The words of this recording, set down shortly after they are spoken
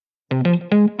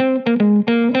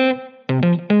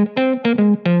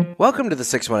Welcome to the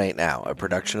 618 Now, a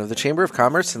production of the Chamber of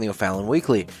Commerce and the O'Fallon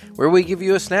Weekly, where we give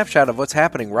you a snapshot of what's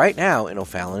happening right now in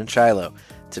O'Fallon and Shiloh.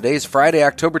 Today's Friday,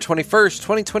 October 21st,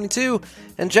 2022,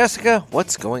 and Jessica,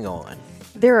 what's going on?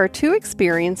 There are two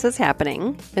experiences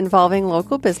happening involving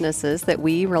local businesses that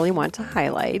we really want to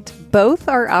highlight. Both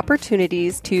are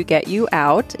opportunities to get you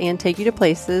out and take you to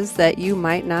places that you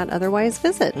might not otherwise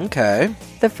visit. Okay.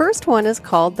 The first one is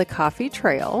called the Coffee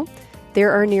Trail.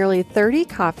 There are nearly 30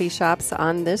 coffee shops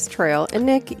on this trail. And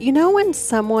Nick, you know when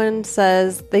someone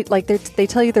says, they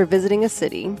tell you they're visiting a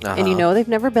city, and you know they've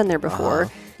never been there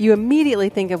before, you immediately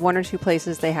think of one or two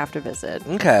places they have to visit.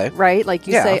 Okay. Right? Like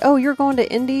you say, oh, you're going to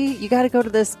Indy? You got to go to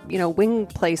this, wing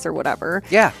place or whatever.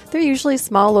 Yeah. They're usually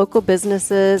small local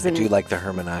businesses. And I do like the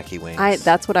Hermanaki wings.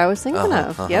 That's what I was thinking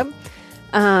of. Yep.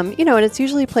 And it's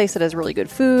usually a place that has really good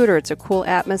food or it's a cool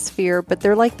atmosphere, but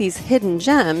they're like these hidden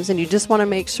gems, and you just want to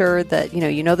make sure that,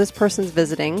 you know this person's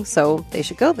visiting, so they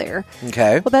should go there.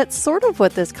 Okay. Well, that's sort of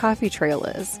what this coffee trail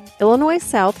is. Illinois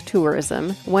South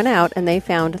Tourism went out and they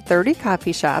found 30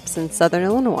 coffee shops in southern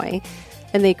Illinois,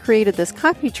 and they created this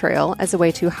coffee trail as a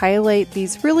way to highlight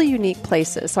these really unique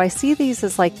places. So I see these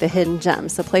as like the hidden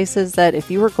gems, the places that if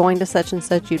you were going to such and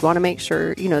such, you'd want to make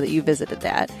sure, that you visited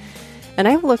that. And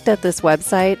I've looked at this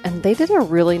website, and they did a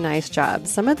really nice job.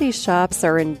 Some of these shops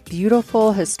are in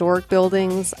beautiful historic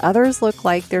buildings. Others look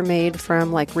like they're made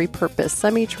from like repurposed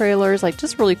semi-trailers, like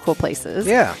just really cool places.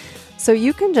 Yeah. So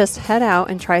you can just head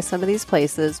out and try some of these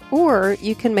places, or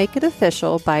you can make it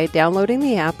official by downloading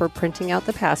the app or printing out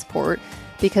the passport.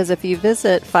 Because if you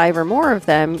visit 5 or more of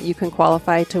them, you can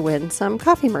qualify to win some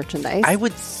coffee merchandise. I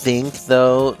would think,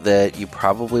 though, that you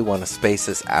probably want to space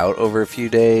this out over a few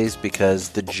days because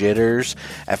the jitters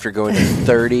after going to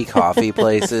 30 coffee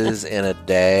places in a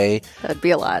day... That'd be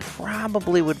a lot.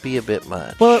 Probably would be a bit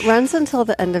much. Well, it runs until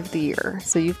the end of the year.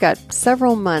 So you've got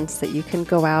several months that you can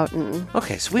go out and,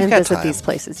 so we've got visit time. these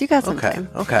places. You got some time.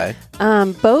 Okay.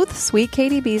 Both Sweet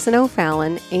KDB's in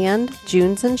O'Fallon and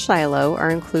June's in Shiloh are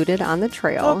included on the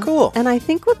trail. Oh, cool. And I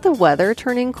think with the weather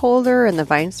turning colder and the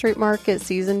Vine Street Market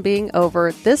season being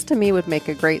over, this to me would make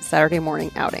a great Saturday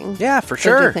morning outing. Yeah, for What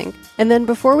sure. do you think? And then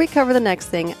before we cover the next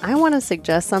thing, I want to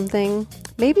suggest something.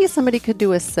 Maybe somebody could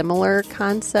do a similar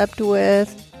concept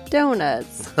with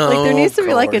donuts. Like there needs to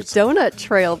be like a donut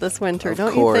trail this winter,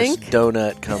 don't you think? Of course,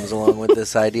 donut comes along with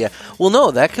this idea. Well,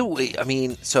 no, that could...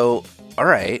 all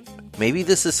right. Maybe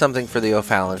this is something for the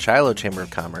O'Fallon Shiloh Chamber of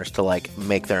Commerce to like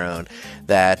make their own.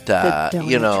 That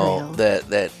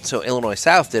so Illinois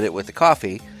South did it with the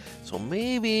coffee. So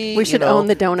maybe we should own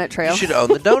the donut trail. You should own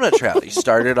the donut trail. You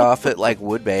started off at like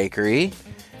Wood Bakery.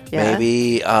 Yeah.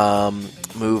 Maybe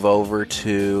move over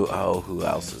to who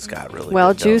else has got really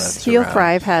good Juice Heal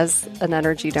Thrive has an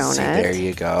energy donut. See, there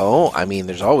you go. I mean,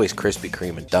 there's always Krispy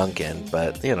Kreme and Dunkin',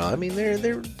 but they're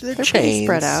chains.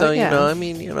 Spread out, so yeah. I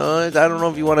don't know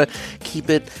if you want to keep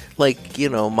it like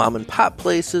mom and pop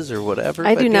places or whatever.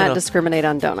 I do not discriminate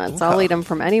on donuts. I'll eat them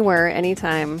from anywhere,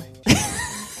 anytime.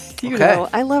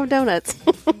 I love donuts.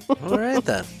 All right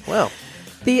then. Well.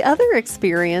 The other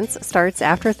experience starts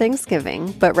after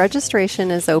Thanksgiving, but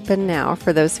registration is open now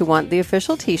for those who want the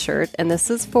official t-shirt, and this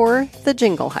is for the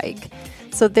Jingle Hike.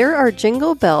 So there are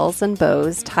jingle bells and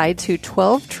bows tied to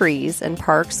 12 trees and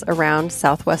parks around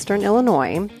southwestern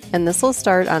Illinois, and this will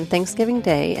start on Thanksgiving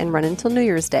Day and run until New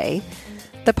Year's Day.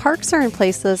 The parks are in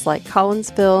places like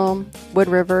Collinsville, Wood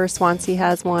River, Swansea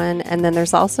has one, and then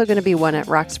there's also going to be one at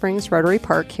Rock Springs Rotary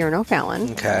Park here in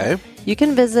O'Fallon. Okay. You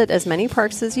can visit as many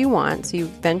parks as you want. So you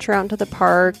venture out into the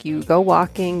park, you go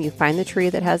walking, you find the tree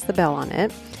that has the bell on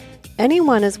it.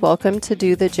 Anyone is welcome to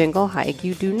do the Jingle Hike.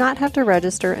 You do not have to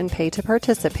register and pay to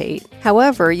participate.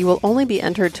 However, you will only be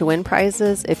entered to win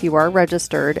prizes if you are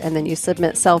registered, and then you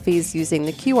submit selfies using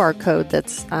the QR code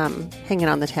that's hanging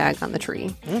on the tag on the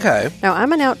tree. Okay. Now,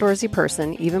 I'm an outdoorsy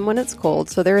person, even when it's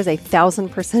cold, so there is a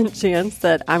 1,000% chance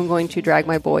that I'm going to drag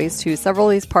my boys to several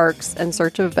of these parks in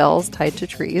search of bells tied to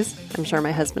trees. I'm sure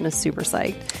my husband is super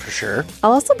psyched. For sure.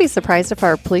 I'll also be surprised if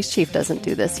our police chief doesn't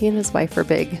do this. He and his wife are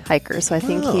big hikers, so I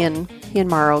think he and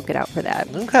Mara will get out for that.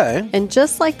 Okay. And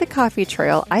just like the coffee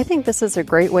trail, I think this is a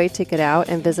great way to get out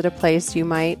and visit a place you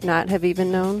might not have even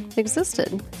known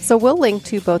existed. So we'll link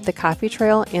to both the coffee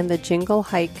trail and the Jingle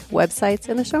Hike websites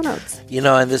in the show notes.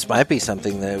 And this might be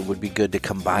something that would be good to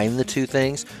combine the two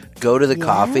things. Go to the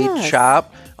coffee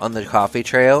shop on the coffee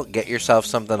trail, get yourself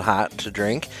something hot to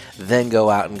drink, then go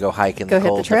out and go hike in the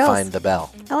cold to find the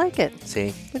bell. I like it.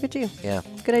 See? Look at you. Yeah.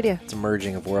 Good idea. It's a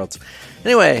merging of worlds.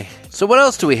 Anyway, so what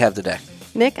else do we have today?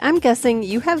 Nick, I'm guessing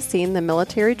you have seen the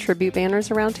military tribute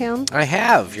banners around town? I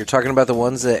have. You're talking about the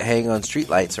ones that hang on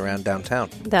streetlights around downtown.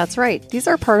 That's right. These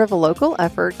are part of a local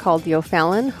effort called the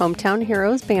O'Fallon Hometown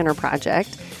Heroes Banner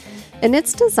Project, and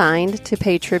it's designed to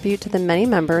pay tribute to the many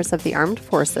members of the armed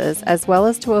forces as well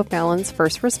as to O'Fallon's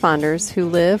first responders who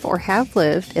live or have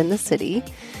lived in the city.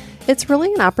 It's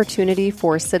really an opportunity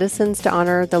for citizens to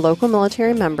honor the local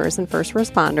military members and first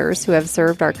responders who have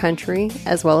served our country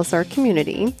as well as our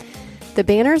community. The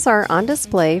banners are on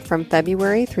display from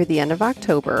February through the end of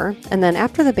October, and then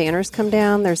after the banners come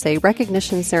down, there's a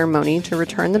recognition ceremony to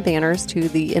return the banners to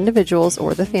the individuals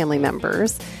or the family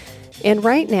members. And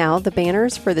right now, the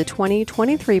banners for the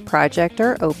 2023 project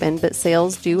are open, but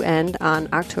sales do end on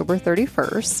October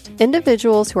 31st.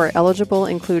 Individuals who are eligible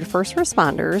include first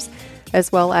responders, as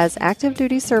well as active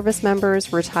duty service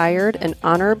members, retired, and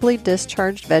honorably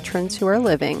discharged veterans who are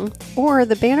living. Or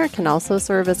the banner can also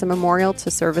serve as a memorial to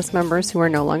service members who are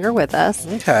no longer with us.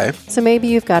 Okay. So maybe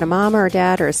you've got a mom or a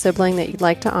dad or a sibling that you'd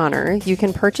like to honor. You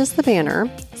can purchase the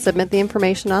banner, submit the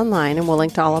information online, and we'll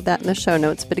link to all of that in the show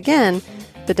notes. But again,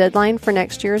 the deadline for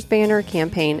next year's banner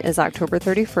campaign is October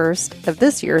 31st of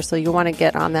this year, so you'll want to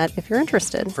get on that if you're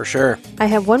interested. For sure. I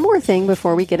have one more thing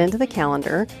before we get into the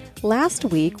calendar. Last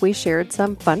week, we shared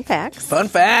some fun facts. Fun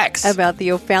facts! About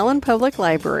the O'Fallon Public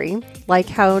Library, like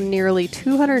how nearly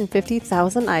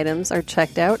 250,000 items are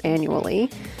checked out annually.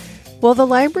 Well, the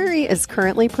library is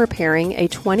currently preparing a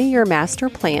 20-year master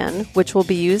plan, which will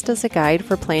be used as a guide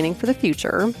for planning for the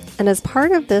future. And as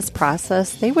part of this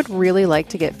process, they would really like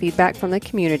to get feedback from the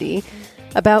community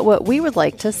about what we would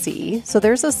like to see. So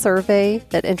there's a survey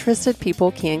that interested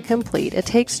people can complete. It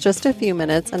takes just a few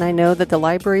minutes, and I know that the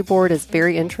library board is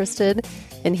very interested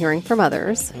in hearing from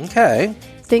others. Okay.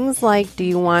 Things like, do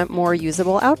you want more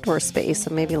usable outdoor space?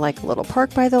 So maybe like a little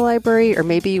park by the library, or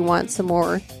maybe you want some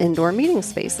more indoor meeting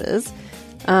spaces.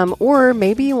 Or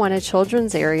maybe you want a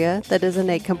children's area that is in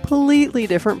a completely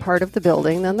different part of the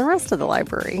building than the rest of the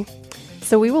library.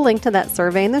 So we will link to that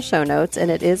survey in the show notes,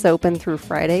 and it is open through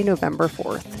Friday, November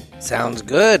 4th. Sounds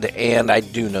good. And I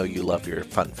do know you love your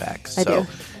fun facts. I do.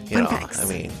 Fun facts. I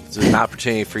mean, it's an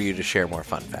opportunity for you to share more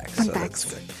fun facts. Fun so facts.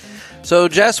 That's good. So,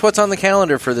 Jess, what's on the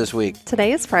calendar for this week?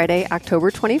 Today is Friday, October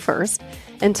 21st,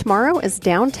 and tomorrow is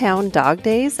Downtown Dog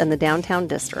Days in the Downtown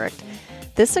District.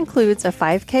 This includes a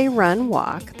 5K run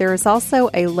walk. There is also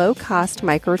a low-cost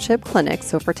microchip clinic,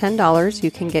 so for $10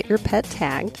 you can get your pet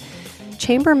tagged.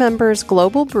 Chamber members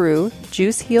Global Brew,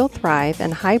 Juice Heal Thrive,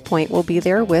 and High Point will be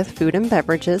there with food and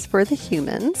beverages for the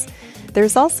humans.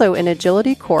 There's also an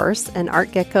agility course, and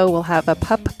Art Gecko will have a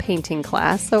pup painting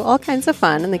class, so all kinds of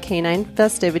fun, and the canine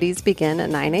festivities begin at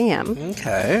 9 a.m.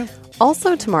 Okay.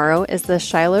 Also tomorrow is the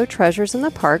Shiloh Treasures in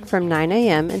the Park from 9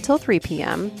 a.m. until 3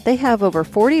 p.m. They have over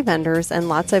 40 vendors and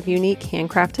lots of unique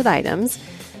handcrafted items.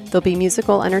 There'll be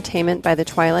musical entertainment by the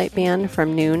Twilight Band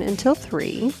from noon until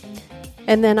 3.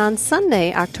 And then on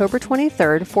Sunday, October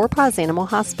 23rd, Four Paws Animal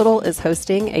Hospital is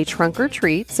hosting a trunk or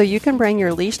treat, so you can bring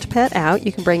your leashed pet out.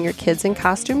 You can bring your kids in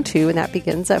costume too, and that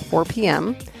begins at 4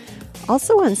 p.m.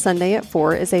 Also on Sunday at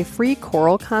 4 is a free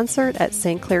choral concert at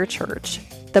St. Clair Church.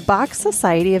 The Bach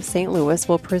Society of St. Louis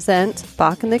will present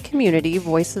Bach and the Community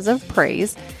Voices of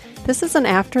Praise. This is an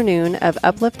afternoon of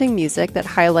uplifting music that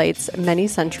highlights many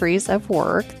centuries of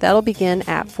work. That'll begin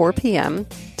at 4 p.m.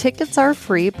 Tickets are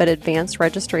free, but advanced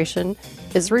registration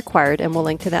is required, and we'll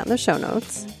link to that in the show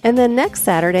notes. And then next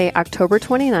Saturday, October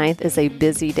 29th, is a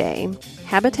busy day.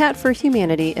 Habitat for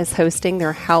Humanity is hosting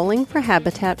their Howling for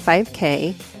Habitat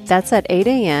 5K. That's at 8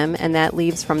 a.m., and that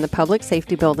leaves from the Public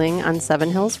Safety Building on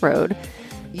Seven Hills Road.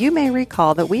 You may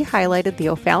recall that we highlighted the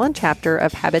O'Fallon chapter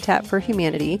of Habitat for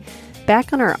Humanity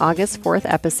back on our August 4th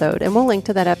episode, and we'll link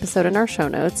to that episode in our show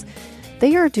notes.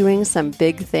 They are doing some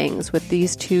big things with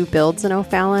these two builds in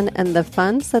O'Fallon, and the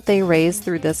funds that they raise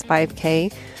through this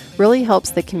 5K really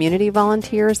helps the community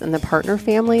volunteers and the partner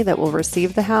family that will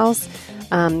receive the house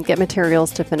get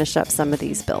materials to finish up some of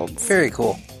these builds. Very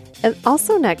cool. And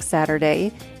also next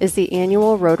Saturday is the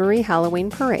annual Rotary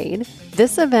Halloween Parade.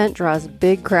 This event draws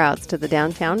big crowds to the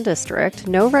downtown district.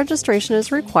 No registration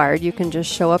is required. You can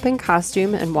just show up in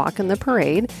costume and walk in the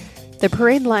parade. The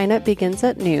parade lineup begins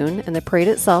at noon, and the parade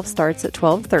itself starts at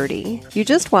 12:30. You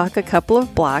just walk a couple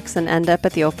of blocks and end up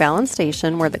at the O'Fallon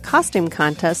Station, where the costume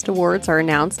contest awards are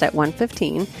announced at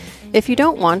 1:15. If you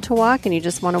don't want to walk and you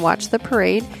just want to watch the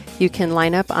parade, you can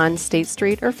line up on State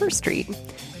Street or First Street.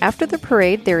 After the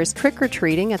parade, there is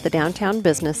trick-or-treating at the downtown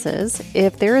businesses.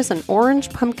 If there is an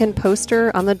orange pumpkin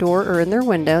poster on the door or in their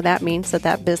window, that means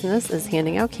that business is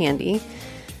handing out candy.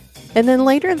 And then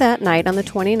later that night on the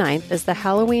 29th is the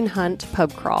Halloween Hunt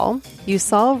pub crawl. You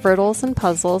solve riddles and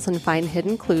puzzles and find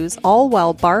hidden clues, all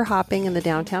while bar hopping in the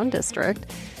downtown district.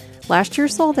 Last year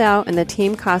sold out and the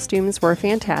team costumes were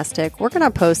fantastic. We're going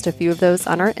to post a few of those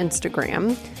on our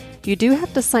Instagram. You do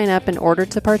have to sign up in order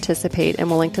to participate, and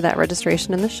we'll link to that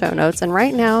registration in the show notes. And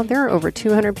right now, there are over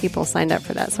 200 people signed up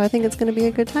for that, so I think it's going to be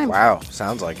a good time. Wow,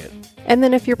 sounds like it. And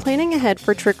then if you're planning ahead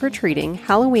for trick-or-treating,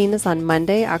 Halloween is on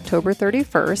Monday, October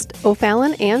 31st.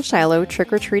 O'Fallon and Shiloh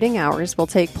trick-or-treating hours will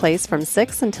take place from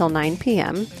 6 until 9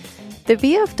 p.m. The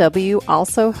VFW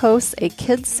also hosts a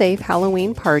kids-safe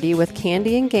Halloween party with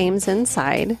candy and games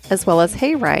inside, as well as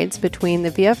hay rides between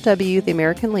the VFW, the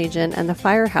American Legion, and the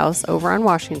Firehouse over on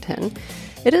Washington.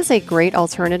 It is a great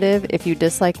alternative if you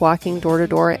dislike walking door to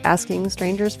door asking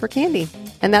strangers for candy.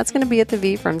 And that's going to be at the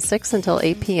V from 6 until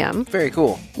 8 p.m. Very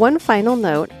cool. One final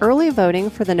note, early voting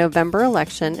for the November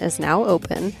election is now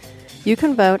open. You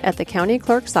can vote at the county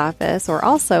clerk's office or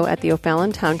also at the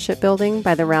O'Fallon Township building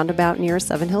by the roundabout near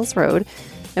Seven Hills Road.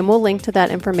 And we'll link to that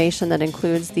information that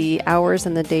includes the hours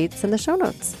and the dates in the show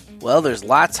notes. Well, there's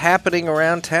lots happening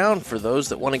around town for those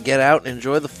that want to get out and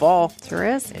enjoy the fall. Sure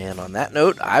is. And on that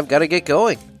note, I've got to get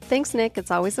going. Thanks, Nick.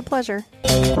 It's always a pleasure.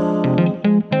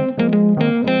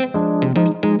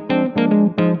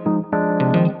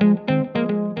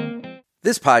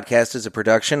 This podcast is a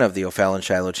production of the O'Fallon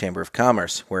Shiloh Chamber of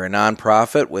Commerce. We're a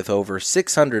nonprofit with over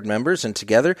 600 members, and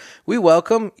together we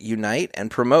welcome, unite,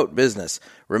 and promote business.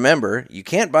 Remember, you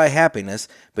can't buy happiness,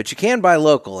 but you can buy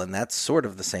local, and that's sort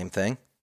of the same thing.